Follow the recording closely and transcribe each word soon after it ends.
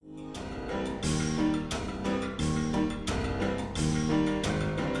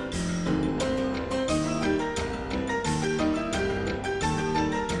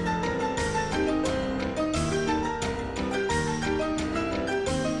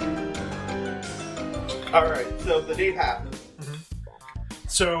Alright, so the day passes. Mm-hmm.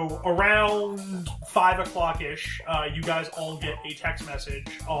 So around 5 o'clock-ish, you guys all get a text message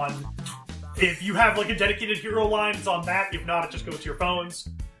on... If you have like a dedicated hero line, it's on that. If not, it just goes to your phones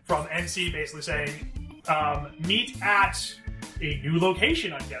from NC basically saying, meet at a new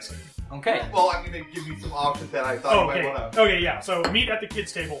location, I'm guessing. Okay. Well, I'm going to give you some options that I thought you might want to... Okay, yeah. So meet at the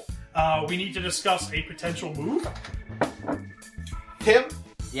kids' table. We need to discuss a potential move. Tim,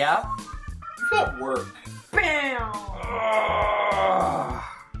 Yeah? you've got work. Bam!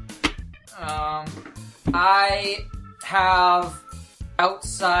 I have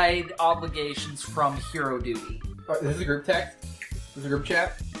outside obligations from Hero Duty. This is a group text? This is a group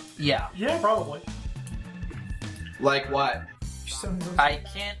chat? Yeah. Yeah, probably. Like what? I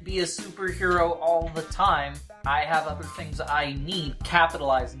can't be a superhero all the time. I have other things I need,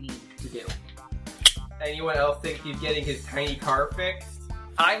 capitalize need to do. Anyone else think he's getting his tiny car fixed?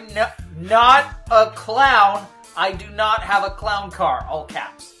 I'm not a clown. I do not have a clown car. All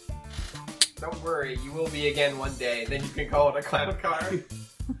caps. Don't worry, you will be again one day. Then you can call it a clown car.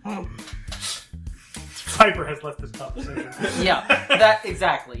 Piper has left this conversation. Yeah, that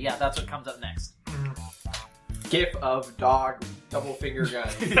exactly. Yeah, that's what comes up next. GIF of dog double finger gun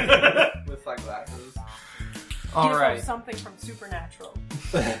with sunglasses. All GIF right. of something from Supernatural.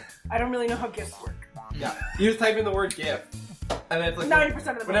 I don't really know how GIFs work. Yeah, you just type in the word GIF, and then it's like 90%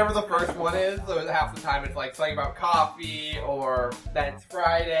 of the whatever the first one is. So half the time it's like something about coffee or that it's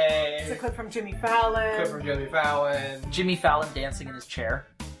Friday. It's a clip from Jimmy Fallon. Clip from Jimmy Fallon. Jimmy Fallon dancing in his chair.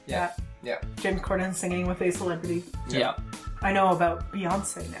 Yeah. James Corden singing with a celebrity. Yeah. I know about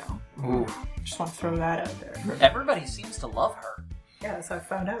Beyonce now. Ooh. Just want to throw that out there. Everybody seems to love her. Yeah, that's how I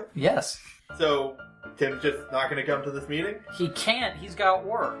found out. Yes. So, Tim's just not going to come to this meeting? He can't. He's got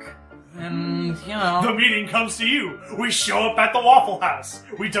work. And, you know... The meeting comes to you. We show up at the Waffle House.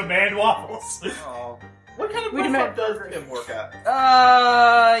 We demand waffles. Oh. What kind of We restaurant demand does Tim work at?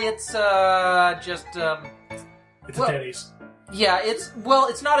 It's, just, It's Well- a Denny's. yeah, it's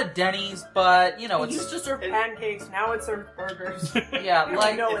not a Denny's, but, you know, It used it's, to serve pancakes, now it serves burgers. yeah, You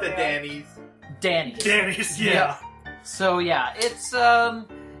like, know It's what a they are. Danny's. Danny's. Denny's, yeah. So, yeah, it's,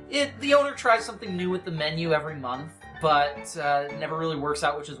 the owner tries something new with the menu every month, but, it never really works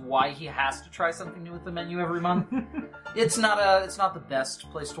out, which is why he has to try something new with the menu every month. It's not the best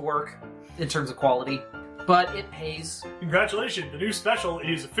place to work, in terms of quality, but it pays. Congratulations, the new special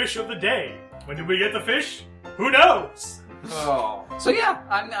is Fish of the Day. When did we get the fish? Who knows? Oh. So yeah,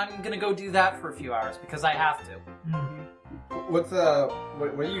 I'm gonna go do that for a few hours, because I have to. What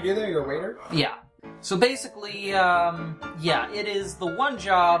do you do there? You're a waiter? Yeah. So basically, yeah, it is the one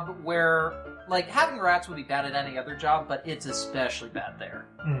job where, like, having rats would be bad at any other job, but it's especially bad there.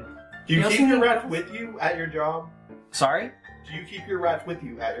 Do you You keep also your need rats those? with you at your job? Sorry? Do you keep your rats with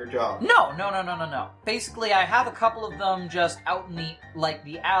you at your job? No. Basically, I have a couple of them just out in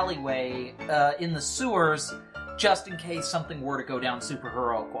the alleyway, in the sewers, just in case something were to go down super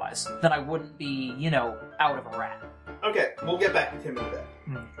heroic-wise. Then I wouldn't be, out of a rat. Okay, we'll get back to Tim in a bit.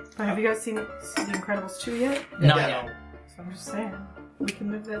 Have you guys seen The Incredibles 2 yet? Not Yeah. yet. So I'm just saying, we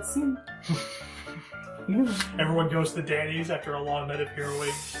can move that scene. You know. Everyone goes to Danny's after a long night of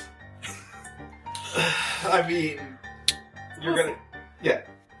heroing. I mean, you're gonna... Yeah.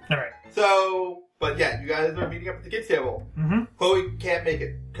 Alright. So, but yeah, you guys are meeting up at the kids' table. Mm-hmm. Chloe can't make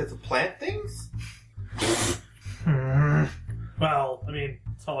it because of plant things? Well, I mean,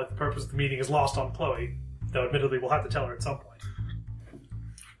 it's not like the purpose of the meeting is lost on Chloe, though admittedly we'll have to tell her at some point.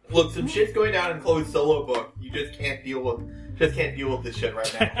 Look, some shit's going down in Chloe's solo book. You just can't deal with this shit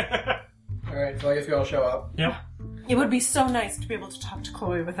right now. Alright, so I guess we all show up. Yep. It would be so nice to be able to talk to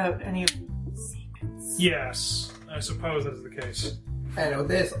Chloe without any of the secrets. Yes, I suppose that is the case. And with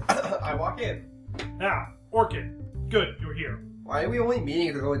this, I walk in. Now, Orchid, good, you're here. Why are we only meeting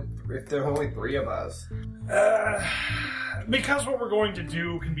if there's only 3 of us? Because what we're going to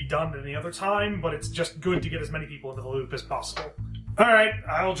do can be done at any other time, but it's just good to get as many people into the loop as possible. Alright,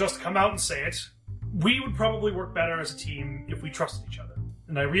 I'll just come out and say it. We would probably work better as a team if we trusted each other.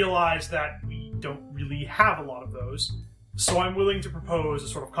 And I realize that we don't really have a lot of those, so I'm willing to propose a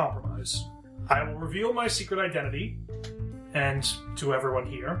sort of compromise. I will reveal my secret identity, and to everyone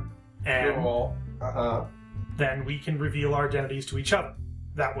here, and Cool. Uh-huh. then we can reveal our identities to each other.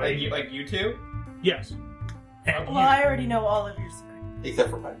 That way, Like you two? yes. And Well, I already know all of your secrets. Except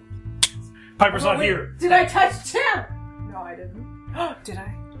for Piper. Piper's not Wait, here. Did I touch Tim? No, I didn't. Did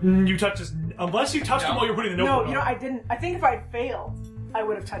I? You touched his... Unless you touched him while you're putting the notebook No, on. I didn't. I think if I had failed, I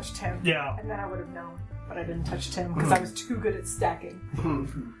would have touched Tim. Yeah. And then I would have known. But I didn't touch Tim because I was too good at stacking.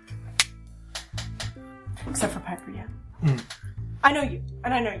 Except for Piper, yeah. I know you.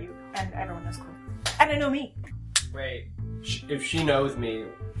 And I know you. And everyone knows Chloe. And I know me. Wait, if she knows me,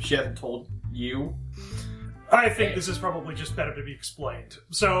 she hasn't told you? I think this is probably just better to be explained.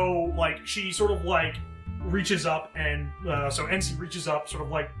 So, like, she sort of, like, reaches up and, so NC reaches up, sort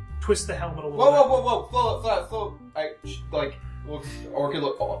of, like, twists the helmet a little bit. Whoa. Slow. Orchid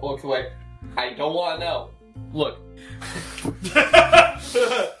looks away. I don't want to know. Look.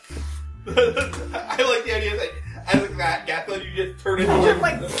 I like the idea that as a Gathel, you just turn into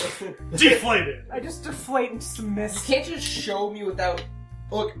Like, Deflated! I just deflate into some You mist. can't just show me without...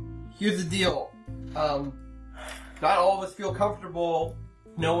 Look, here's the deal. Not all of us feel comfortable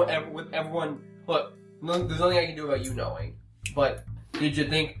with everyone... Look, there's nothing I can do about you knowing. But did you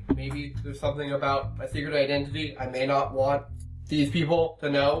think maybe there's something about my secret identity I may not want these people to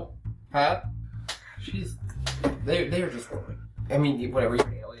know? Huh? They're just wrong. I mean, whatever, you're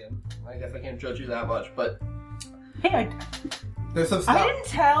an alien. I guess I can't judge you that much, but... Hey, There's some stuff... I didn't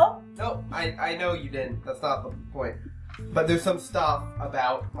tell. No, I know you didn't. That's not the point. But there's some stuff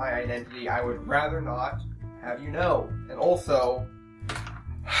about my identity I would rather not have you know. And also,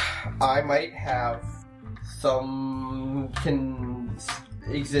 I might have some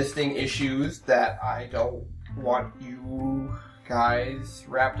existing issues that I don't want you guys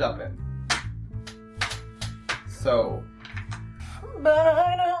wrapped up in. So... But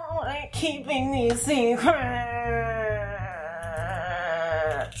I don't like keeping these secrets.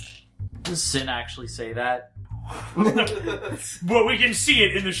 Does Sin actually say that? But we can see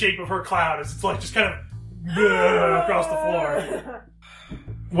it in the shape of her cloud as it's, like, just kind of across the floor.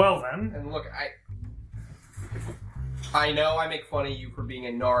 Well, then. And look, I know I make fun of you for being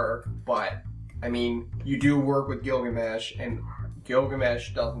a narc, but, I mean, you do work with Gilgamesh, and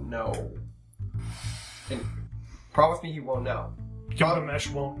Gilgamesh doesn't know. And promise me he won't know. Gilgamesh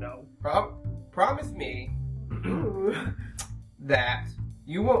won't know. Promise me that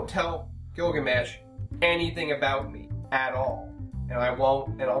you won't tell Gilgamesh anything about me at all. And I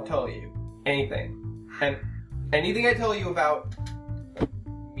won't, and I'll tell you anything. And anything I tell you about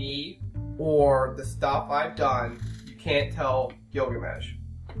me or the stuff I've done, you can't tell Gilgamesh.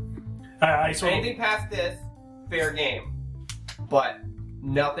 I sort of... Anything past this, fair game. But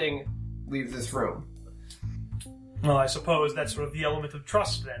nothing leaves this room. Well, I suppose that's sort of the element of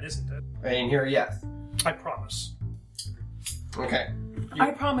trust then, isn't it? And here, yes. I promise. Okay. I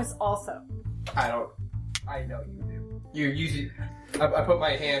promise also. I know you do. You usually... I put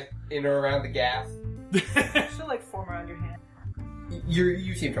my hand in or around the gas. She'll like form around your hand.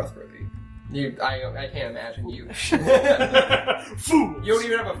 You seem trustworthy. I can't imagine you. Fools! You don't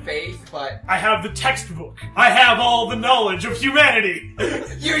even have a face, but... I have the textbook. I have all the knowledge of humanity.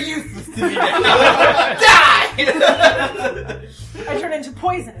 You're useless to me now. Die! I turn into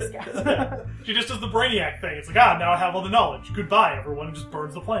poisonous gas. She just does the Brainiac thing. It's like, now I have all the knowledge. Goodbye, everyone, and just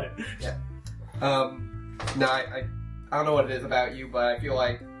burns the planet. Yeah. No, I don't know what it is about you, but I feel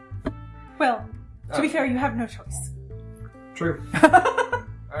like... Well, to be fair, you have no choice. True.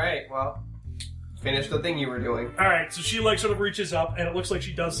 Alright, well... Finish the thing you were doing. Alright, so she, like, sort of reaches up, and it looks like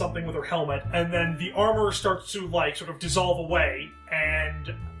she does something with her helmet, and then the armor starts to, like, sort of dissolve away,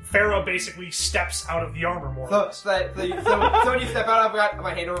 and Farah basically steps out of the armor more or So less. when you step out, I've got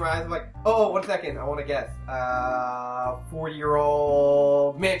my hand over my eyes, I'm like, oh, 1 second, I want to guess.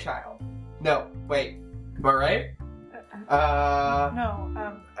 40-year-old man-child. No, wait. Am I right? No,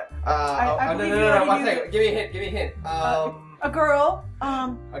 no, believe you no, already 1 knew second. Give me a hint. a girl,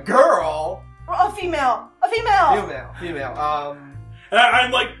 A girl? a female. Female.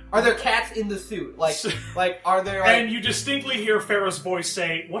 I'm like... Are there cats in the suit? Like, are there, like... And you distinctly hear Farah's voice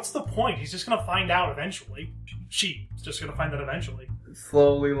say, what's the point? He's just gonna find out eventually. She's just gonna find out eventually.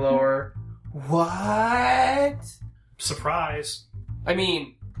 Slowly lower. What? Surprise. I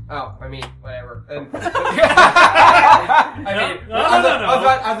mean, whatever. And, No.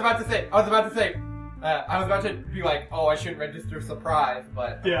 I was about to say, I was about to be like, oh, I shouldn't register surprise,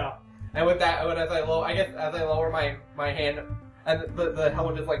 but... Yeah. And with that, as I lower my hand, and the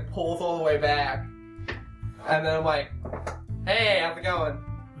helmet just, like, pulls all the way back, and then I'm like, hey, how's it going?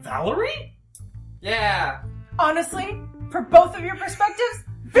 Valerie? Yeah. Honestly, for both of your perspectives,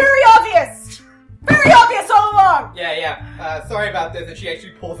 very obvious! Very obvious all along! Yeah. Sorry about this, and she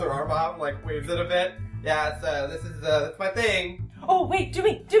actually pulls her arm out and, like, waves it a bit. Yeah, that's my thing. Oh, wait, do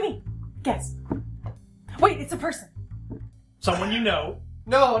me! Guess. Wait, it's a person. Someone you know.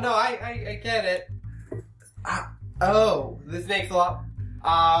 No, I get it. Oh, this makes a lot...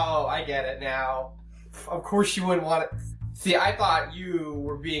 Oh, I get it now. Of course you wouldn't want it. See, I thought you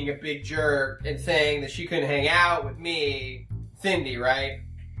were being a big jerk and saying that she couldn't hang out with me. Cindy, right?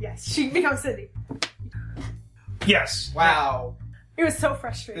 Yes, she becomes Cindy. Yes. Wow. It was so This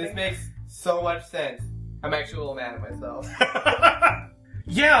frustrating. makes so much sense. I'm actually a little mad at myself.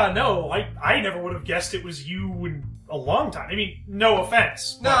 Yeah, no, I never would have guessed it was you in a long time. I mean, no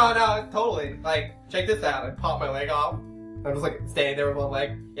offense. No, totally. Like, check this out. I popped my leg off. I'm just like standing there with one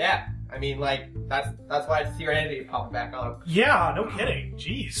leg. Yeah, I mean, like that's why it's your entity popped back on. Yeah, no kidding.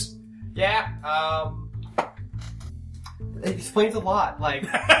 Jeez. Yeah. It explains a lot. Like,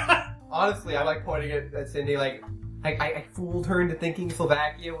 honestly, I'm like pointing at Cindy. Like, I fooled her into thinking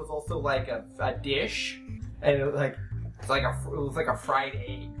Slovakia was also like a dish, and it was like a fried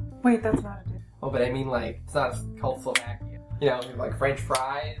egg. Wait, that's not a dish. Oh, but I mean, like, it's not called Slovakia. You know, like French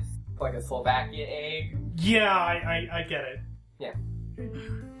fries, like a Slovakia egg. Yeah, I get it.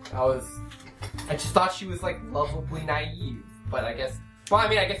 I just thought she was like lovably naive, but I guess. Well, I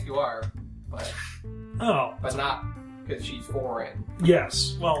mean, I guess you are, but Oh, not because she's foreign.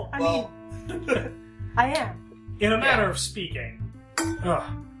 yes. Well, I mean, I am. in a manner of speaking,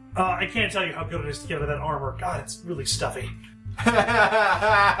 I can't tell you how good it is to get out of that armor. God, it's really stuffy.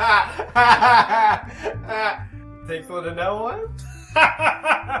 Takes one to know one.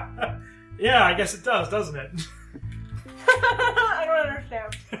 Yeah, I guess it does, doesn't it? I don't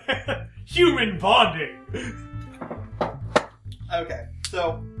understand. Human bonding. Okay,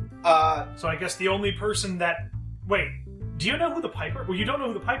 so So I guess the only person that... Wait, do you know who the Piper... Well, you don't know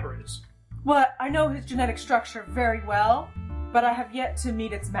who the Piper is. Well, I know his genetic structure very well, but I have yet to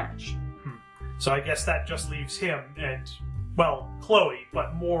meet its match. So I guess that just leaves him and, well, Chloe,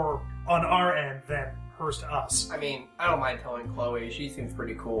 but more on our end than hers to us. I mean, I don't mind telling Chloe. She seems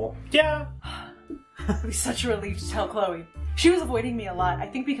pretty cool. Yeah. It'd be such a relief to tell Chloe. She was avoiding me a lot, I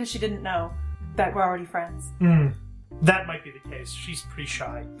think because she didn't know that we're already friends. That might be the case. She's pretty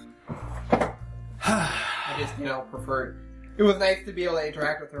shy. I just, preferred. It was nice to be able to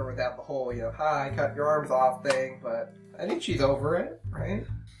interact with her without the whole, hi, cut your arms off thing, but I think she's over it, right?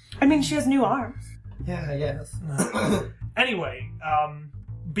 I mean, she has new arms. Yeah, I guess. Anyway,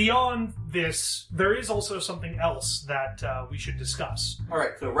 beyond this, there is also something else that we should discuss. all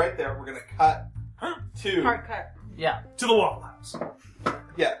right, so right there we're gonna cut to Hard cut. Yeah, To the Waffle House.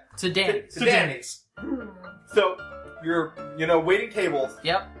 yeah to Danny. to Danny's. So you're waiting tables,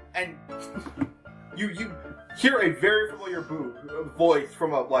 Yep. and you hear a very familiar voice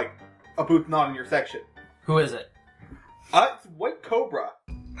from a booth not in your section. Who is it? It's White Cobra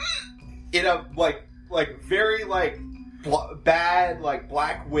in a very bad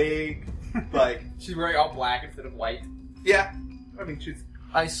black wig, She's wearing all black instead of white. yeah. I mean she's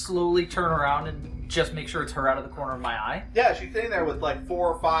I slowly turn around and just make sure it's her out of the corner of my eye. she's sitting there with 4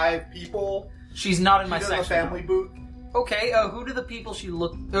 or 5 people. She's not in my She's in a section. family booth, Okay, who do the people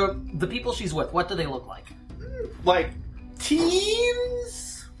the people she's with, what do they look like?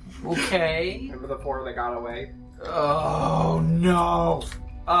 teens. Okay. Remember the 4 that got away? Oh no.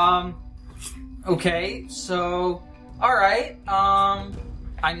 Okay, so alright,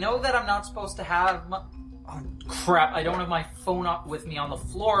 I know that I'm not supposed to have oh crap, I don't have my phone up with me on the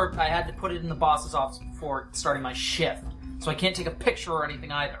floor. I had to put it in the boss's office before starting my shift. So I can't take a picture or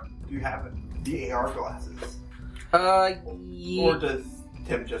anything either. Do you have the AR glasses, Yeah, or does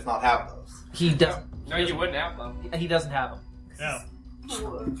Tim just not have those? he doesn't. No, you wouldn't have them. He doesn't have them. Yeah.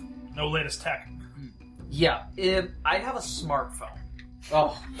 No latest tech. Yeah, I have a smartphone.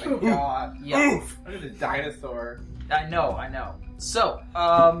 Oh my god. Yeah, Look at the dinosaur. I know. So,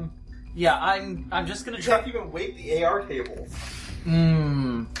 yeah, I'm just gonna You try. can't even wait the AR tables.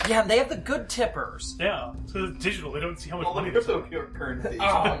 Yeah, they have the good tippers. Yeah. So it's digital. They don't see how much All the money there's. cryptocurrency.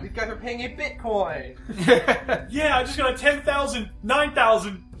 Oh, these guys are paying in Bitcoin. Yeah, I just got a 10,000,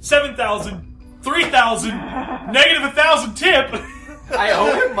 9,000, 7,000, 3,000, negative 1,000 tip. I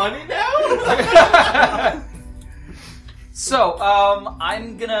owe him money now? So,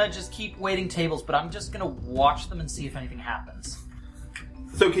 I'm gonna just keep waiting tables, but I'm just gonna watch them and see if anything happens.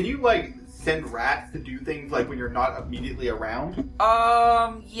 So can you send rats to do things when you're not immediately around?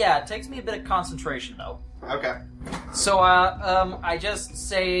 Yeah, it takes me a bit of concentration though. Okay. So, I just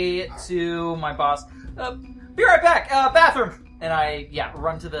say to my boss, be right back, bathroom! And I,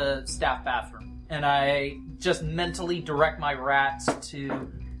 run to the staff bathroom. And I just mentally direct my rats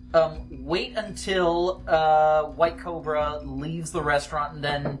to, wait until, White Cobra leaves the restaurant and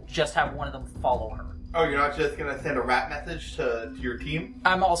then just have one of them follow her. Oh, you're not just gonna send a rat message to your team?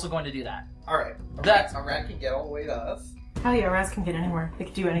 I'm also going to do that. Alright. That's, A rat can get all the way to us. Hell yeah, rats can get anywhere. They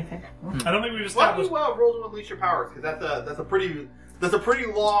can do anything. I don't think we've Why don't established. you roll to unleash your powers? Because that's a pretty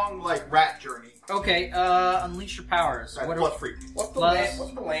long rat journey. okay, unleash your powers. That's What plus are, 3. What's Plus-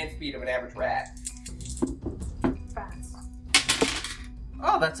 what's the land speed of an average rat? Fast.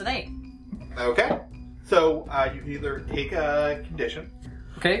 oh, that's an 8. Okay. So you can either take a condition,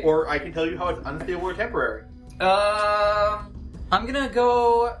 Okay. or I can tell you how it's unstable or temporary. I'm gonna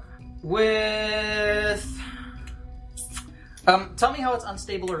go with. Tell me how it's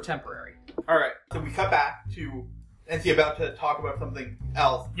unstable or temporary. All right. So we cut back to NC about to talk about something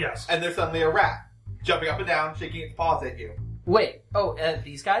else, Yes. and there's suddenly a rat jumping up and down, shaking its paws at you. Wait. Oh,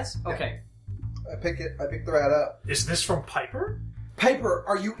 these guys? Okay. I pick the rat up. Is this from Piper? Piper,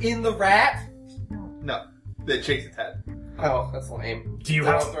 are you in the rat? No, it shakes its head. Oh, that's lame. Do you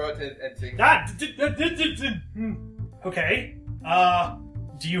So have... I'll throw it to NC. Okay.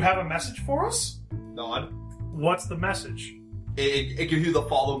 Do you have a message for us? None. What's the message? It gives you the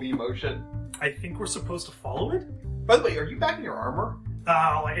follow me motion. I think we're supposed to follow it? By the way, are you back in your armor?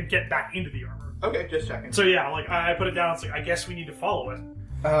 Like, get back into the armor. Okay, just checking. So yeah, like, I put it down, it's like, I guess we need to follow it.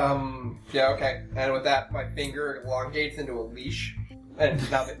 Yeah, okay. And with that, my finger elongates into a leash.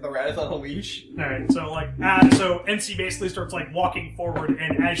 And now the rat is on a leash. Alright, so like, so NC basically starts like walking forward,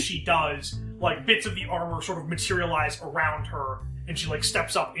 and as she does, like bits of the armor sort of materialize around her, and she like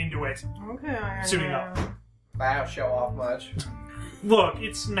steps up into it, Okay, Iron suiting Man. up. Wow, show off much. Look,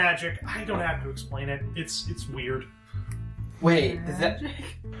 it's magic. I don't have to explain it. It's weird. Wait,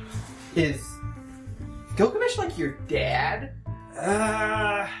 is Gilgamesh like your dad?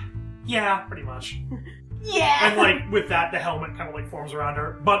 Yeah, pretty much. Yeah! And like with that, the helmet kind of like forms around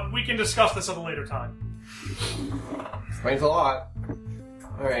her. But we can discuss this at a later time. Explains a lot.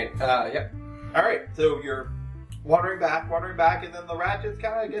 Alright, yep. All right, so you're wandering back, and then the rat just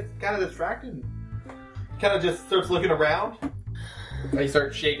kind of gets kind of distracted. And kind of just starts looking around. I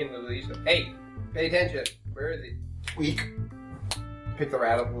start shaking the leash. Hey, pay attention. Where is he? Squeak. Pick the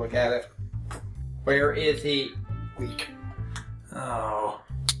rat up and look at it. Where is he? Squeak. Oh.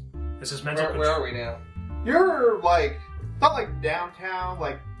 This is mental Where are we now? You're like not like downtown,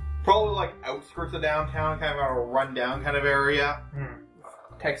 like probably like outskirts of downtown, kind of a rundown kind of area.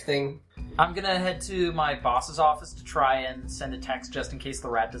 Texting. I'm gonna head to my boss's office to try and send a text just in case the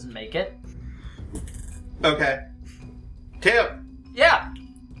rat doesn't make it. Okay. Tim, Yeah.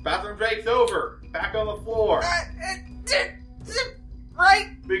 bathroom break's over. Back on the floor. Right?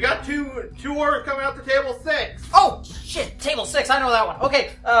 We got two orders coming out to table 6. Oh, shit. Table 6. I know that one. Okay.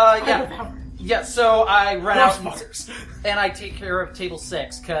 Yeah. Yeah, so I run out and I take care of table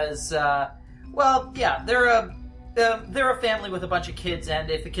 6 because, well, yeah, they're a family with a bunch of kids, and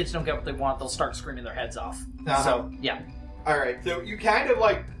if the kids don't get what they want, they'll start screaming their heads off. Uh-huh. So, yeah. All right, so you kind of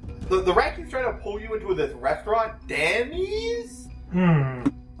like the rat keeps trying to pull you into this restaurant, Danny's.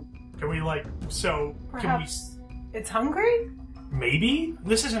 Can we like Perhaps it's hungry? maybe?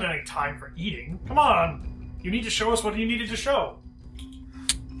 This isn't any time for eating. Come on. You need to show us what you needed to show.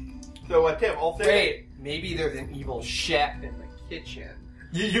 So Tim, I'll say Wait, maybe there's an evil chef in the kitchen.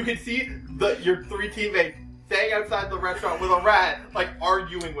 you can see your 3 teammates staying outside the restaurant with a rat, like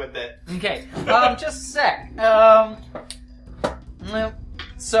arguing with it. Okay. Just a sec.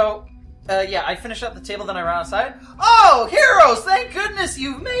 So, yeah, I finish up the table, then I run outside. Oh, heroes! Thank goodness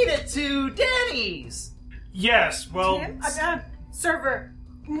you've made it to Danny's! Yes, well... Tim? Server.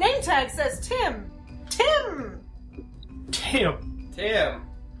 Name tag says Tim. Tim! Tim. Tim,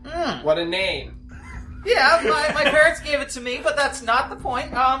 Mm. what a name. Yeah, my parents gave it to me, but that's not the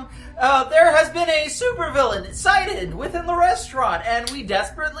point. There has been a supervillain sighted within the restaurant, and we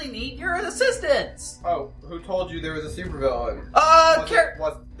desperately need your assistance. Oh, who told you there was a supervillain?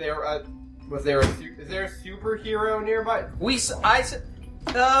 Is there a superhero nearby?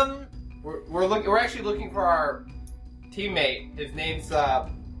 We're actually looking for our teammate. His name's the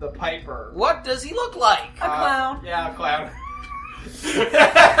Piper. What does he look like? A clown. Yeah, a clown.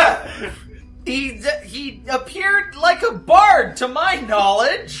 He appeared like a bard, to my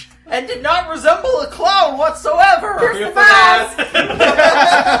knowledge, and did not resemble a clown whatsoever. Here's the mask!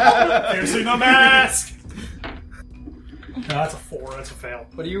 Piercing the mask! No, that's a 4. That's a fail.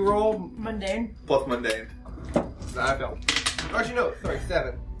 What do you roll? Mundane. Plus mundane. I failed. Actually, no. Sorry,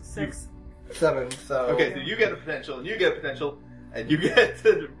 7. 6. 7. So Okay, so you get a potential, and you get a potential, and you get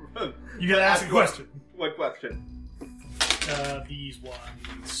to... You gotta ask a question. What question? These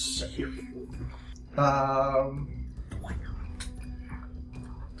ones here.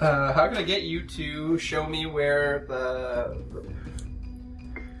 How can I get you to show me where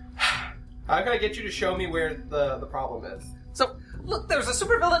How can I get you to show me where the problem is? So, look, there's a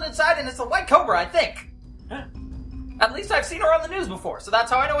supervillain inside, and it's a white cobra, I think. At least I've seen her on the news before, so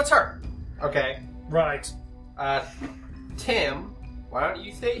that's how I know it's her. Okay. Right. Tim, why don't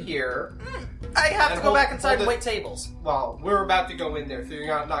you stay here? I have And to go back inside hold and this- wait tables. Well, we're about to go in there, so you're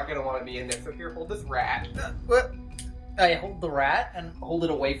not going to want to be in there. So here, hold this rat. What? I hold the rat and hold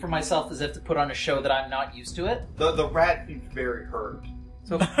it away from myself as if to put on a show that I'm not used to it. The rat seems very hurt.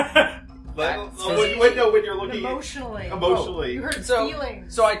 So When you're looking Emotionally. emotionally. You heard So-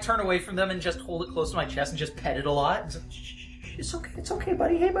 feelings. So I turn away from them and just hold it close to my chest and just pet it a lot. And say, shh, it's okay,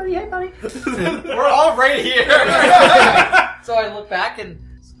 buddy. Hey, buddy. We're all right here. So I look back and,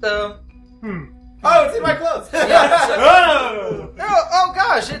 Oh, it's in my clothes. yeah. So, Oh! oh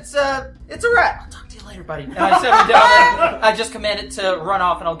gosh, it's a rat. I'll talk to you later, buddy. And I set him down and I just command it to run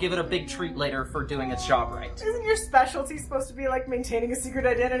off, and I'll give it a big treat later for doing its job right. Isn't your specialty supposed to be like maintaining a secret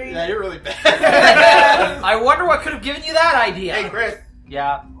identity? Yeah, you're really bad. I wonder what could have given you that idea. Hey, Chris.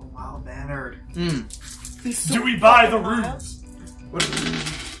 Yeah. Wild mannered. Do we buy the roots?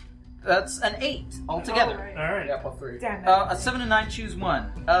 That's an 8 altogether. Alright. Alright. Yeah, +3. Damn it. A 7 and 9, choose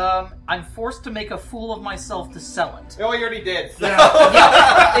one. I'm forced to make a fool of myself to sell it. Oh, you already did. So. Yeah,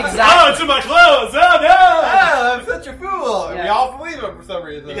 Oh, exactly. it's in my clothes! Oh no! Ah, I'm such a fool. Yeah. We all believe him for some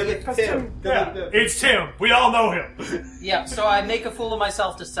reason. Because it's Because Tim. Yeah, it's Tim. We all know him. Yeah, so I make a fool of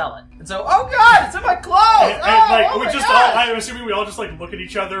myself to sell it. And so, oh god, it's in my clothes! And, Oh, we my just gosh! I'm assuming we all just like look at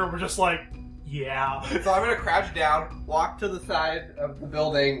each other and we're just like, yeah. So I'm gonna crouch down, walk to the side of the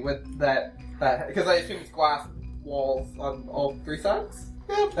building with that because I assume it's glass walls on all 3 sides.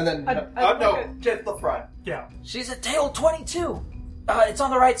 Yep. And then No, just the front. Yeah. She's at table 22. It's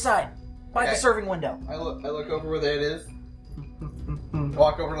on the right side, by the Okay. serving window. I look over where that is.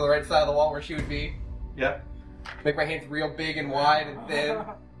 Walk over to the right side of the wall where she would be. Yeah. Make my hands real big and wide and thin.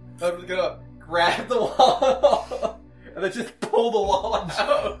 I'm just gonna grab the wall and then just pull the wall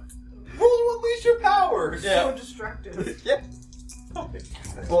out. Roll to unleash your powers. Yeah. So destructive. Yeah.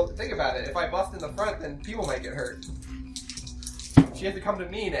 Well, think about it. If I bust in the front, then people might get hurt. She has to come to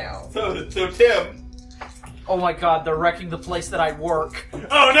me now. So Tim, Oh my god, they're wrecking the place that I work.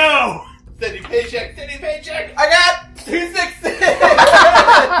 Oh no! send you paycheck, send you paycheck. I got 2 6.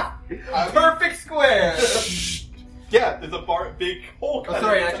 Perfect square. Yeah, there's a big hole. Oh,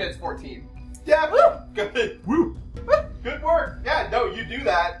 sorry, actually it's 14. Yeah, good. Woo! Good work. Yeah, no, you do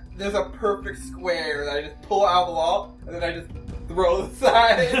that. There's a perfect square that I just pull out of the wall and then I just throw to the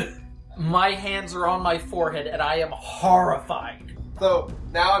side. My hands are on my forehead and I am horrified. So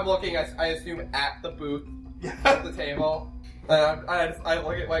now I'm looking, I assume, at the booth, at the table. And I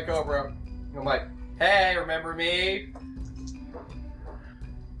look at White Cobra. And I'm like, hey, remember me?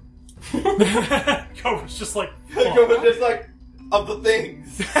 Cobra's just like, Go just like of the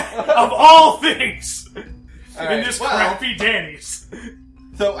things. of all things! All In right, this well, crappy Danny's.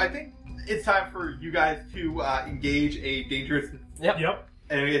 So I think it's time for you guys to engage a dangerous Yep.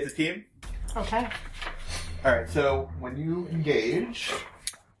 enemy as a team. Okay. All right. So when you engage,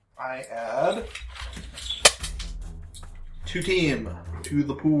 I add 2 team to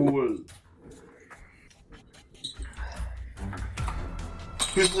the pool.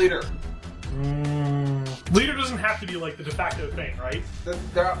 Who's leader? Leader doesn't have to be like the de facto thing, right?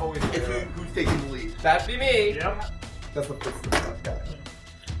 They're always It's there. who's taking the lead. That'd be me. Yep. That's the first thing I've got.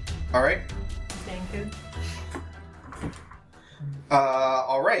 All right. Thank you.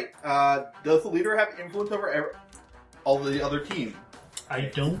 All right. Does the leader have influence over all the other team? I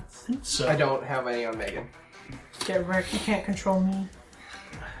don't think so. I don't have any on Megan. Get wrecked. You can't control me.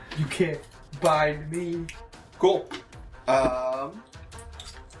 You can't bind me. Cool.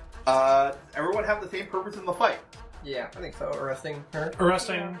 Everyone have the same purpose in the fight. Yeah, I think so. Arresting her.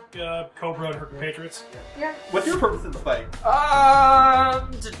 Arresting Cobra and her compatriots. Yeah. What's your purpose in the fight?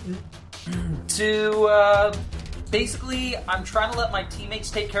 Basically, I'm trying to let my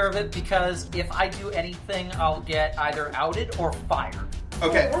teammates take care of it because if I do anything, I'll get either outed or fired.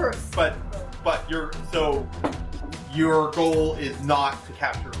 Okay, Or worse. but your goal is not to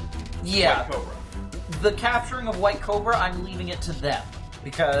capture Yeah, White Cobra. the capturing of White Cobra, I'm leaving it to them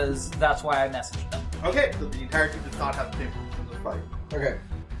because that's why I messaged them. Okay, so the entire team does not have the same purpose in the fight. Okay.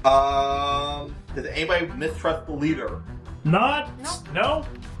 Does anybody mistrust the leader? Not? No?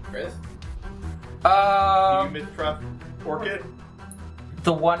 Chris? Do you mistrust Orchid?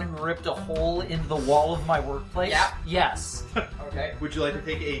 The one who ripped a hole in the wall of my workplace? Yeah. Yes. Okay. Would you like to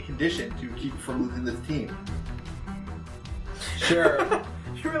take a condition to keep from losing this team? Sure.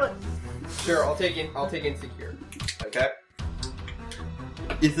 You were like, Sure, I'll take insecure. Okay.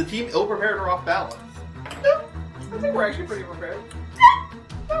 Is the team ill prepared or off balance? No. I think we're actually pretty prepared.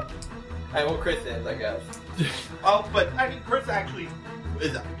 Well, Chris is, I guess. Oh, but I mean, Chris actually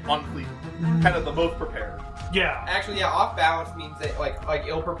is honestly kind of the most prepared. Yeah. Actually, yeah, off balance means that, like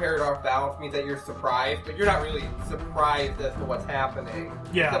ill prepared or off balance means that you're surprised, but you're not really surprised as to what's happening.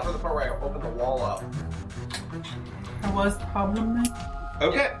 Yeah. Except for the part where I open the wall up. That was the problem then?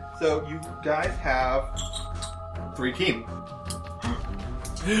 Okay, so you guys have 3 teams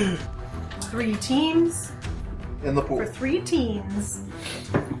 3 teams in the pool. for 3 teens.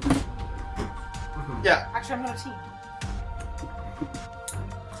 Yeah. Actually, I'm not a teen.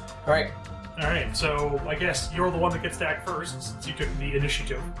 Alright. Alright, so I guess you're the one that gets to act first since you took the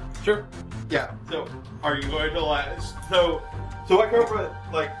initiative. Sure. Yeah. So, are you going to let? So Wackover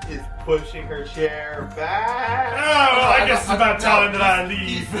is pushing her chair back. Oh, I guess it's about time that I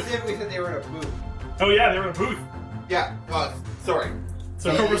He leave. specifically said they were in a booth. Oh yeah, they were in a booth. Yeah. Sorry.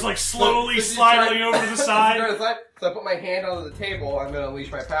 So Cobra's like slowly So she's sliding trying- over to the She's side. trying to slide. So I put my hand onto the table. I'm going to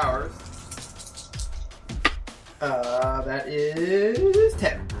unleash my powers. That is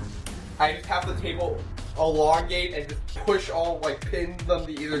 10. I just have the table elongate and just push all, pin them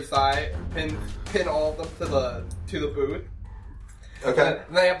to either side, pin all of them to the booth. Okay.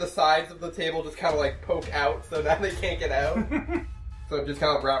 And then I have the sides of the table just kind of poke out, so now they can't get out. So it just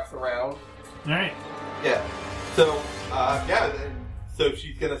kind of wraps around. Alright. Yeah. So so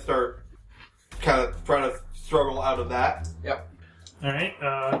she's gonna start kind of trying to struggle out of that. Yep. Alright,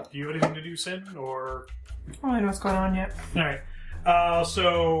 do you have anything to do, Sin? Or... Oh, I don't know what's going on yet. Alright.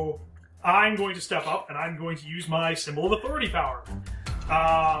 So I'm going to step up and I'm going to use my symbol of authority power.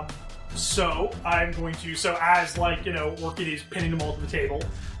 So I'm going to, as Orchid is pinning them all to the table,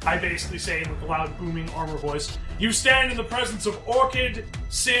 I basically say with a loud booming armor voice, you stand in the presence of Orchid,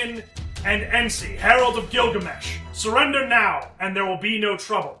 Sin, and Ensi, Herald of Gilgamesh. Surrender now, and there will be no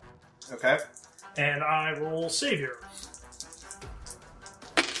trouble. Okay. And I roll Savior.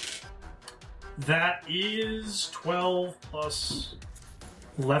 That is 12 plus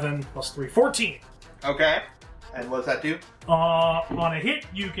 11 plus 3, 14. Okay. And what does that do? On a hit,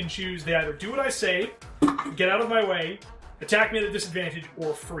 you can choose they either do what I say, get out of my way, attack me at a disadvantage,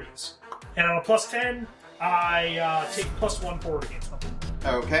 or freeze. And on a plus 10, I take plus 1 forward against them.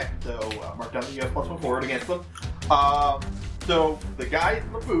 Okay. So mark down that you have +1 forward against them. So the guys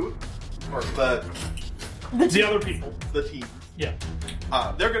in the booth, or The other people. the team, Yeah.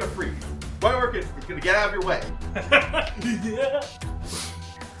 they're gonna freeze. White Orchid is gonna get out of your way. Yeah.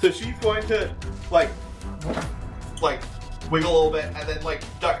 So she's going to wiggle a little bit and then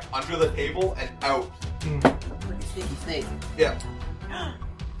duck under the table and out. Like a sneaky snake. Yeah.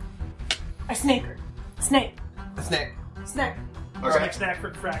 A snaker. Snake. A snake. Snack. Snack, snack,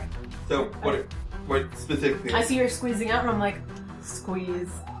 frick, frack. So what specifically? I see her squeezing out, and I'm like, squeeze.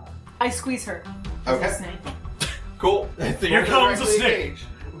 I squeeze her. Okay. As a snake. Cool. So Here you're comes a directly snake. engaged.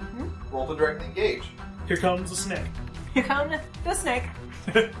 Roll to directly engage. Here comes a snake. Here comes the snake.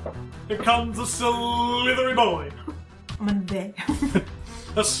 Here comes a slithery boy. Monday.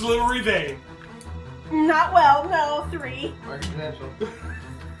 A slithery they. Not well, no, 3. Market potential.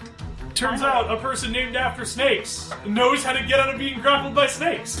 Turns out a person named after snakes knows how to get out of being grappled by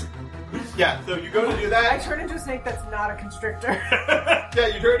snakes. Yeah, so you go to do I that. turn into a snake that's not a constrictor. Yeah,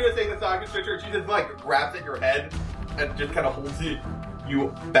 you turn to a thing that's not a constrictor, and she just grabs at your head and just kind of holds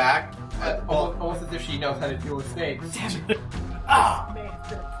you back. Almost as if she knows how to deal with snakes. Ah, man,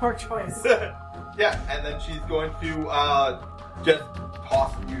 poor choice. Yeah, and then she's going to just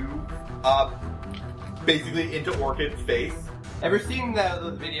toss you basically into Orchid's face. Ever seen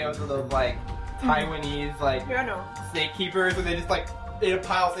those videos of those Taiwanese Yeah, no. snake keepers where they just in a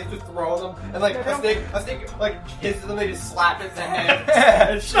pile of snakes just throw them and a snake kisses them, they just slap it in the head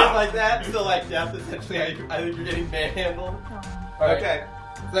and shit like that. So that's essentially I think you're getting manhandled. Alright. Okay.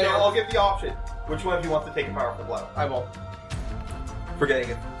 So So I'll give the option. Which one of you wants to take a powerful blow? I will. For getting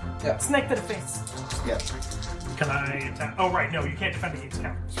it. Snake to the face. Yeah. Can I attack? Oh, right, no, you can't defend against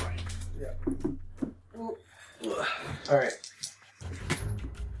counters, right? Alright.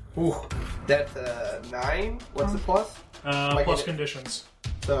 Ooh. That's 9. What's the plus? Plus conditions.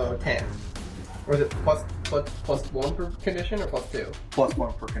 So 10. Or is it plus 1 per condition or plus 2?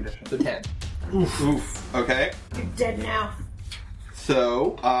 +1 per condition. So 10. Oof. Okay. You're dead now.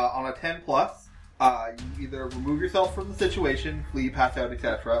 So, on a 10 plus, you either remove yourself from the situation, flee, pass out,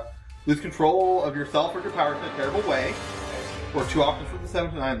 etc., lose control of yourself or your powers in a terrible way, or 2 options from the 7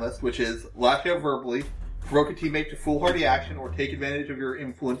 to 9 list, which is lash out verbally, provoke a teammate to foolhardy action, or take advantage of your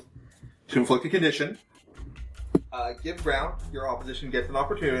influence to inflict a condition, give ground, your opposition gets an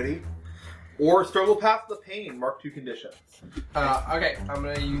opportunity, or struggle past the pain, mark 2 conditions. Okay, so I do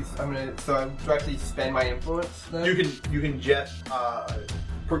I actually spend my influence then? You can just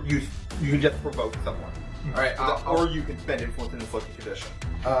provoke someone. Alright, Or you can spend influence and inflict a condition.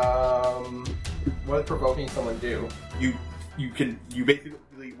 what does provoking someone do? You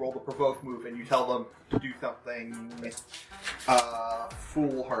basically roll the provoke move and you tell them to do something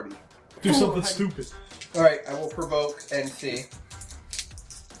foolhardy. Do something stupid. Alright, I will provoke NC.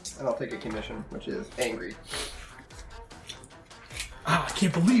 And I'll take a condition, which is angry. Ah, I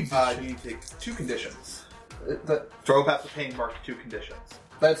can't believe this. You need to take 2 conditions. Throw Pass the pain marked 2 conditions.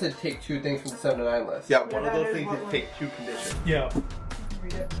 that said take 2 things from the 7 to 9 list. Yeah, one of that those is things what is one. take 2 conditions. Yeah,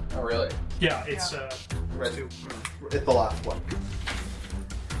 Read it. Oh, really? yeah, it's Red 2. It's the last one.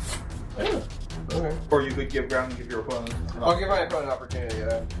 Oh, okay. Or you could give ground and give your opponent. I'll give my opponent an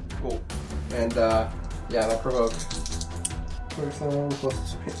opportunity. Cool. And, yeah, that provoke. It's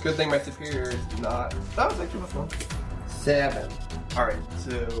a good thing my superior is not. That was actually much fun. 7. Alright,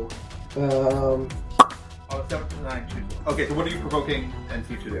 so. Um, Oh, 7 to 9, 2. Okay, so what are you provoking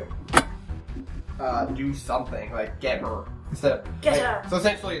NC to do? do something, like get her. Instead of, Get like, her. So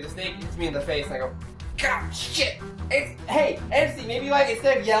essentially, the snake hits me in the face, and I go, God, shit! Hey, NC, maybe like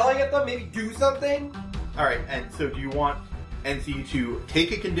instead of yelling at them, maybe do something? Alright, and so do you want NC to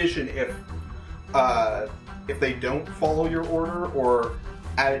take a condition if they don't follow your order, or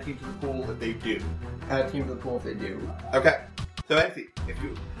add a team to the pool if they do? Add a team to the pool if they do. Okay, so NC, if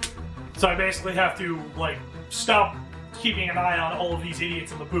you. so I basically have to like stop keeping an eye on all of these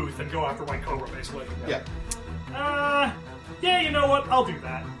idiots in the booth and go after White Cobra, basically. Yeah. Yeah, you know what? I'll do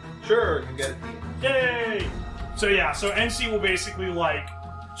that. Sure, you get a team. Yay! So yeah, so NC will basically like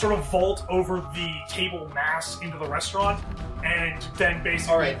sort of vault over the table mass into the restaurant, and then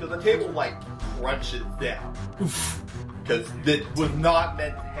basically. Alright, so the table, like, crunches down. Because it was not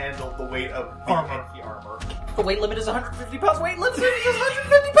meant to handle the weight of the Armor. NC armor. The weight limit is 150 pounds. Weight limit is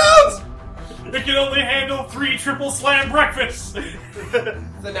 150 pounds! It can only handle 3 triple slam breakfasts.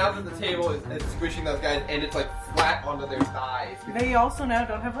 So now that the table is squishing those guys, and it's like flat onto their thighs. They also now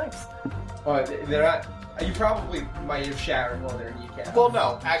don't have legs. Oh, they're not. You probably might have shattered one of their kneecaps. Well,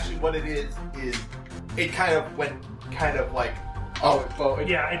 no, actually, what it is it kind of went kind of like. Oh, it bowed.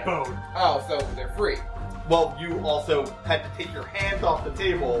 Yeah, it bowed. Oh, so they're free. Well, you also had to take your hands off the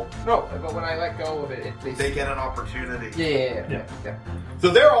table. No, but when I let go of it, They get an opportunity. Yeah. So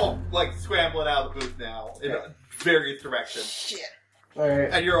they're all like scrambling out of the booth now in Yeah. various directions. Shit.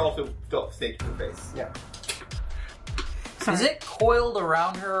 Alright. And you're also still snake in the face. Yeah. Is it coiled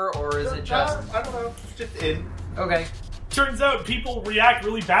around her, or is it just... I don't know. It's just in. Okay. Turns out people react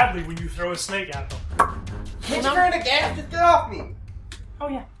really badly when you throw a snake at them. Can't you turn a gas? Just get off me! Oh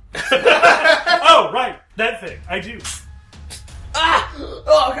yeah. Oh, right. That thing. I do. Ah!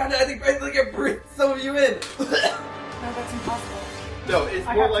 Oh god, I think I breathed some of you in. No, that's impossible. No, it's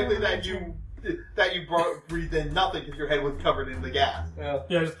I more have to likely that imagine. you breathed in nothing because your head was covered in the gas. Yeah.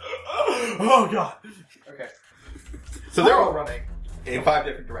 Yeah. Just, oh god. Okay. So they're all running in 5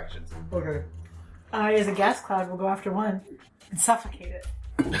 different directions. Okay. I, as a gas cloud, will go after one and suffocate it.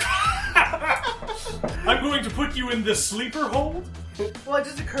 I'm going to put you in the sleeper hold. Well, it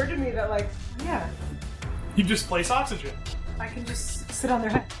just occurred to me that, like, yeah, You displace oxygen. I can just sit on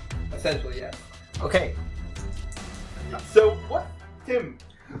their head. Essentially, yes. Okay. So what, Tim?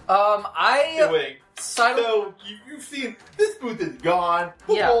 I... Doing? Silent... So you've seen this booth is gone.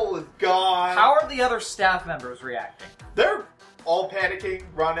 The Yeah. bowl is gone. How are the other staff members reacting? They're all panicking,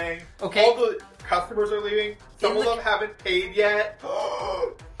 running. Okay. All the customers are leaving. Some In of the- them haven't paid yet.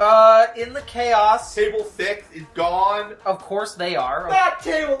 In the chaos, Table 6 is gone. of course they are. Not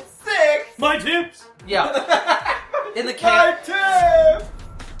table 6. My tips. Yeah. In the My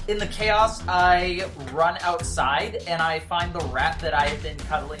chaos, tip. I run outside and I find the rat that I had been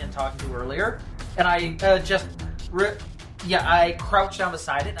cuddling and talking to earlier, and I I crouch down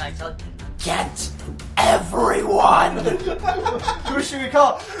beside it and I tell it, "Get everyone." Who should we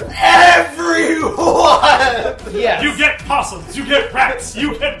call? Everyone! Yes. You get possums. You get rats.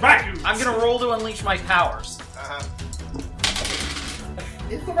 You get raccoons. I'm gonna roll to unleash my powers.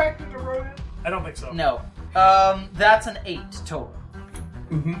 Is the raccoon a rodent? I don't think so. No. That's an 8 total.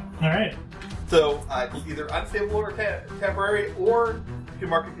 All right. So it's either unstable or temporary, or you can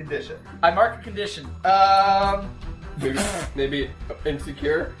mark a condition. I mark a condition. Maybe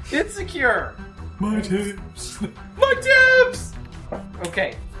insecure? Insecure. My tips. My tips!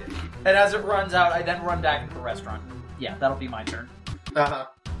 Okay. And as it runs out, I then run back into the restaurant. Yeah, that'll be my turn. Uh-huh.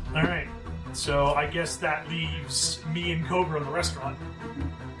 All right. So I guess that leaves me and Cobra in the restaurant.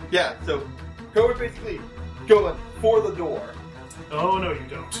 Yeah, so Cobra basically going for the door. Oh, no, you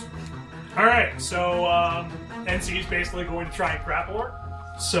don't. All right, so NC is basically going to try and grapple her.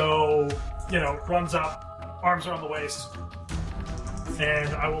 So, runs up, arms around the waist, and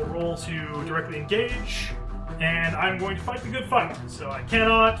I will roll to directly engage, and I'm going to fight the good fight. So I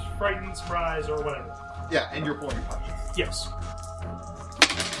cannot frighten, surprise, or whatever. Yeah, and you're pulling your punches. Yes.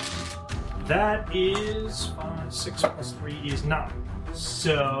 That is 5, 6 plus 3 is 9.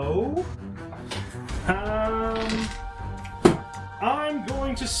 So, I'm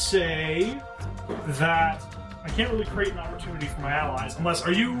going to say that I can't really create an opportunity for my allies unless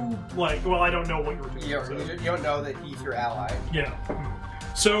are you like? Well, I don't know what you're doing. Yeah, so- you don't know that he's your ally. Yeah.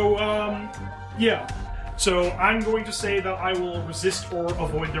 So, yeah. So I'm going to say that I will resist or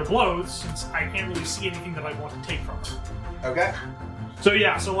avoid their blows since I can't really see anything that I want to take from her. Okay. So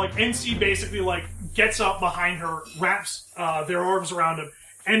yeah, so like NC basically like gets up behind her, wraps their arms around him,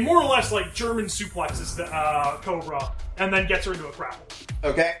 and more or less like German suplexes the Cobra, and then gets her into a grapple.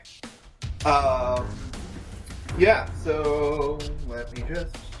 Okay. Yeah, so let me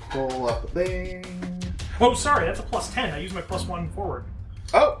just pull up the thing. Oh, sorry, that's a +10. I use my +1 forward.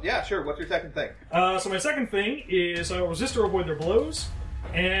 Oh, yeah, sure. What's your second thing? So my second thing is resist or avoid their blows,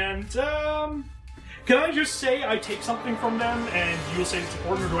 and can I just say I take something from them, and you'll say it's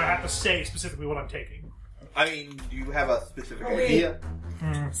important, or do I have to say specifically what I'm taking? I mean, do you have a specific Oh, wait. idea?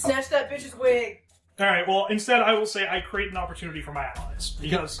 Snatch that bitch's wig. All right. Well, instead, I will say I create an opportunity for my allies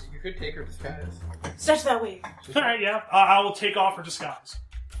because. You could take her disguise. Snatch that wig. All right, yeah, I will take off her disguise.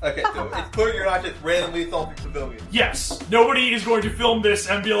 Okay, so it's clear you're not just randomly assaulting civilians. Yes, nobody is going to film this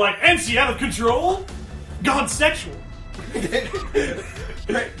and be like, NC out of control, gone sexual.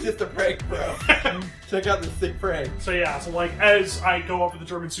 Just a prank, bro. Check out this sick prank. So yeah, so like as I go up with the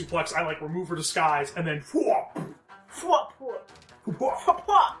German suplex, I like remove her disguise and then. Fwop, fwop.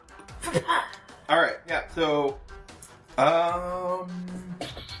 Fwop. Alright, yeah, so...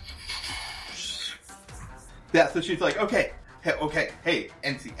 Yeah, so she's like, okay, hey,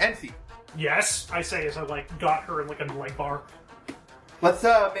 NC. Yes, I say as I like got her in like a leg bar. Let's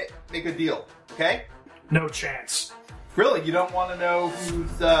make a deal, okay? No chance. Really, you don't want to know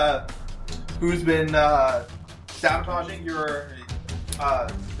who's been sabotaging your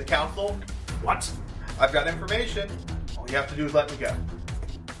the council? What? I've got information. All you have to do is let me go.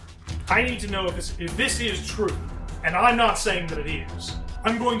 I need to know if this is true, and I'm not saying that it is.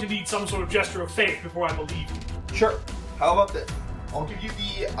 I'm going to need some sort of gesture of faith before I believe you. Sure. How about this? I'll give you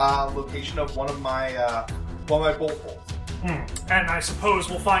the location of one of my bolt holes. And I suppose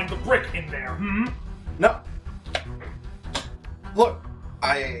we'll find the brick in there, No. Look,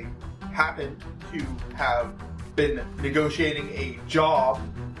 I happen to have been negotiating a job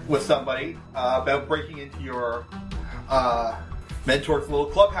with somebody about breaking into your mentor's little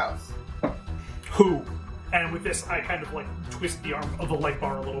clubhouse. Who? And with this, I kind of like twist the arm of the leg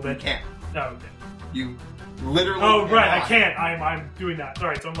bar a little bit. You can't. Oh, okay. You literally Oh, right, I cannot. can't. I'm doing that.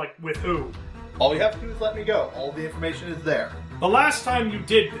 Alright, so I'm like, with who? All you have to do is let me go. All the information is there. The last time you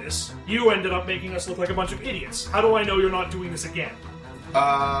did this, you ended up making us look like a bunch of idiots. How do I know you're not doing this again?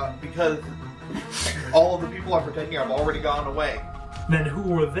 Because all of the people I'm protecting have already gone away. Then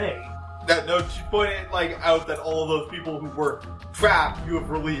who are they? No, she pointed out that all of those people who were trapped, you have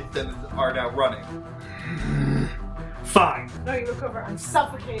released and are now running. Fine. No, you look over. I'm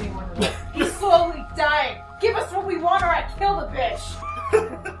suffocating one of them. He's slowly dying. Give us what we want or I kill the bitch.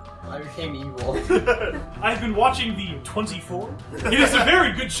 I became evil. I've been watching the 24. It is a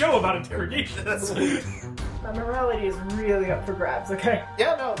very good show about interrogations. My morality is really up for grabs, okay?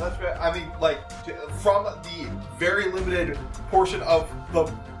 Yeah, no, that's right. I mean, from the very limited portion of the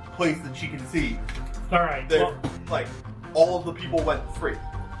place that she can see, Alright, there, well, all of the people went free.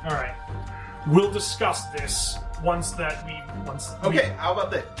 alright. We'll discuss this once Okay, how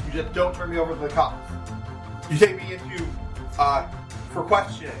about this? You just don't turn me over to the cops. You take me into, for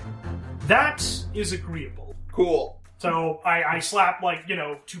questioning. That is agreeable. Cool. So I slap,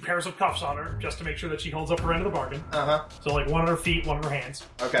 2 pairs of cuffs on her just to make sure that she holds up her end of the bargain. Uh-huh. So, one on her feet, one on her hands.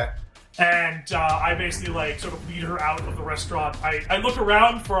 Okay. And I basically, sort of lead her out of the restaurant. I look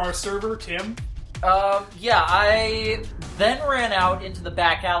around for our server, Tim. Yeah, I then ran out into the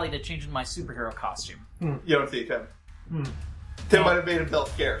back alley to change into my superhero costume. You don't see Tim. Tim might have made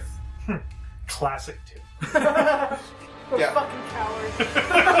himself scarce. Classic Tim. We're Yeah. fucking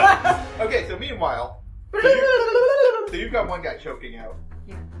cowards. Okay, so meanwhile, so you've got one guy choking out.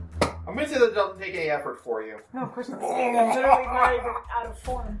 Yeah. I'm going to say that doesn't take any effort for you. No, of course not. I'm literally not even out of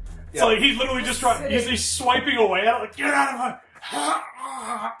form. So he's literally just trying. He's swiping away at it, get out of my.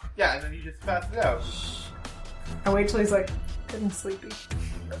 Yeah, and then you just pass it out. I wait till he's like, good and sleepy.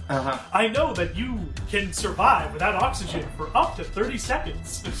 Uh-huh. I know that you can survive without oxygen for up to 30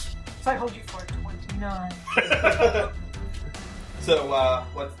 seconds. So I hold you for 29. So,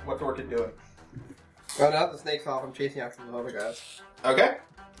 what's Orchid doing? Well, now that the snake's off, I'm chasing after the other guys. Okay.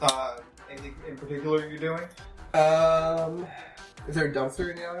 Anything in particular you're doing? Is there a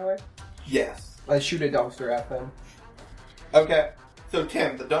dumpster in the alleyway? Yes. I shoot a dumpster at them. Okay. So,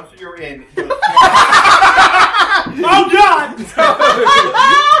 Tim, the dumpster you're in goes Oh God!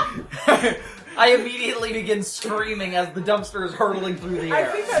 I immediately begin screaming as the dumpster is hurtling through the I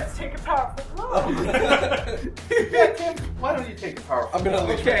air. think that's take a powerful blow. Yeah, Tim, why don't you take the power? I'm gonna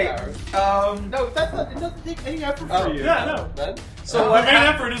leave Okay. my powers. No, that's not, it doesn't take any effort for Oh, you. Yeah, no. Then? So The what? main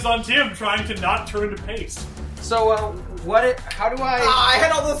effort is on Tim trying to not turn to paste. So how do I? I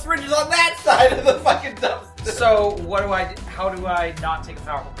had all those fringes on that side of the fucking dumpster. So what do I? How do I not take a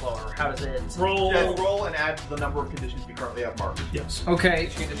powerful blow? Or how does it? Roll. Just roll and add the number of conditions you currently have marked. Yes. Okay,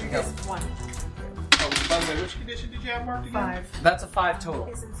 This one. Oh, by the way, which condition did you have marked again? 5. that's a 5 total.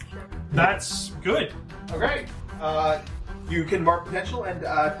 Is insecure. That's good. Okay. You can mark potential and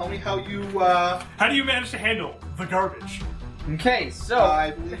tell me how you. How do you manage to handle the garbage? Okay, so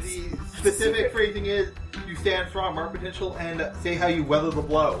I believe the specific phrasing is you stand strong, mark potential, and say how you weather the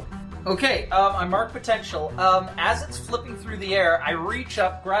blow. okay, I mark potential. As it's flipping through the air, I reach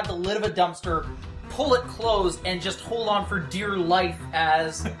up, grab the lid of a dumpster, pull it closed, and just hold on for dear life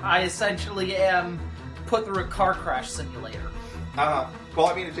as I essentially am put through a car crash simulator. Well,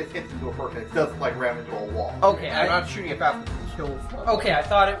 I mean, it just hits into a person. It doesn't like ram into a wall. Okay, I'm not shooting it fast to kill someone. okay, I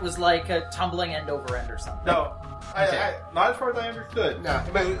thought it was like a tumbling end over end or something. No, Okay. not as far as I understood. No,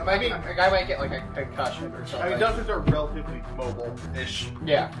 a guy might get like a concussion or something. I mean, dumpsters are relatively mobile-ish.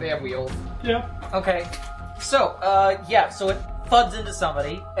 Yeah, they have wheels. Yeah. Okay. So, so it thuds into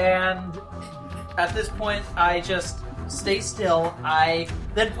somebody, and at this point, I just stay still. I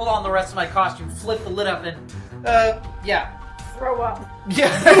then pull on the rest of my costume, flip the lid up, and, Throw up.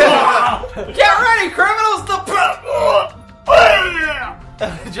 Get ready, criminals!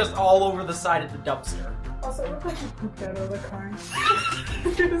 Just all over the side of the dumpster. Also, it looked like you pooped out of the car.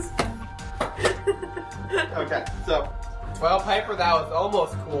 It was fun. Okay, so Well, Piper, that was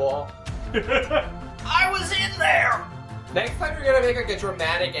almost cool. I was in there! Next time you're gonna make like a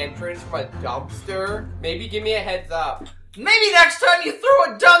dramatic entrance from a dumpster, maybe give me a heads up. Maybe next time you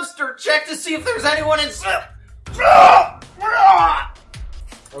throw a dumpster, check to see if there's anyone inside. I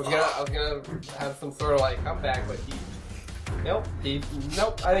was gonna have some sort of like comeback, but nope,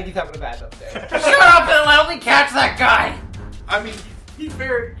 I think he's having a bad enough day. Shut up and let me catch that guy! I mean, he's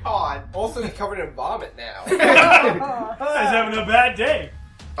very odd. Also, he's covered in vomit now. He's having a bad day.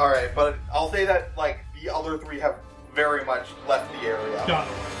 All right, but I'll say that like the other three have very much left the area. Got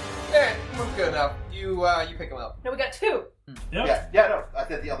it. Looks good enough. You pick him up. No, we got 2. Yep. Yeah, no, I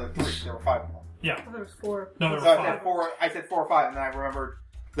said the other three. There were 5 of them. Yeah. Oh, there was 4. No, there So were I 5. said 4. I said 4 or 5, and then I remembered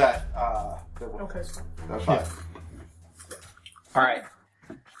that there were Okay. there were 5. Alright.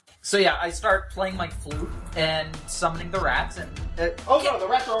 So yeah, I start playing my flute and summoning the rats and... Oh no, the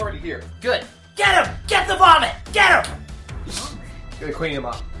rats are already here. Good. Get him! Get the vomit! Get him! Gonna clean him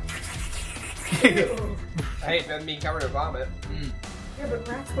up. I hate them being covered in vomit. Yeah, but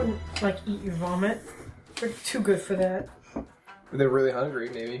rats wouldn't, like, eat your vomit. They're too good for that. They're really hungry,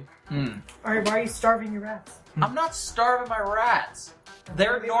 maybe. Alright, why are you starving your rats? I'm not starving my rats.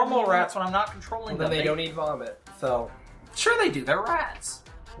 They're normal rats when I'm not controlling Well, then them. they don't eat vomit, so... Sure they do, they're rats.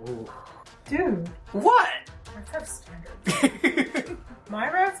 Ooh. Dude, What? rats have standards. My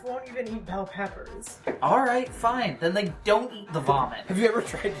rats won't even eat bell peppers. Alright, fine. Then they don't eat the vomit. Have you ever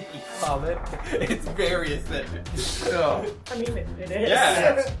tried to eat vomit? It's very acidic. Oh. I mean, it is.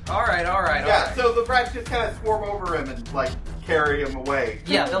 Yeah. Alright. Yeah, so the rats just kind of swarm over him and like carry him away.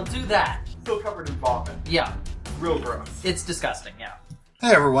 Yeah, they'll do that. Still covered in vomit. Yeah, Real gross. it's disgusting, yeah.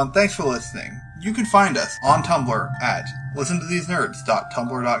 Hey everyone, thanks for listening. You can find us on Tumblr at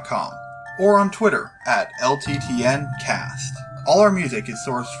listentothesenerds.tumblr.com or on Twitter at LTTNcast. All our music is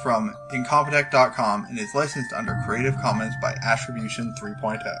sourced from Incompetech.com and is licensed under Creative Commons by Attribution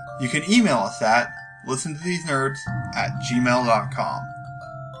 3.0. You can email us at listentothesenerds@gmail.com.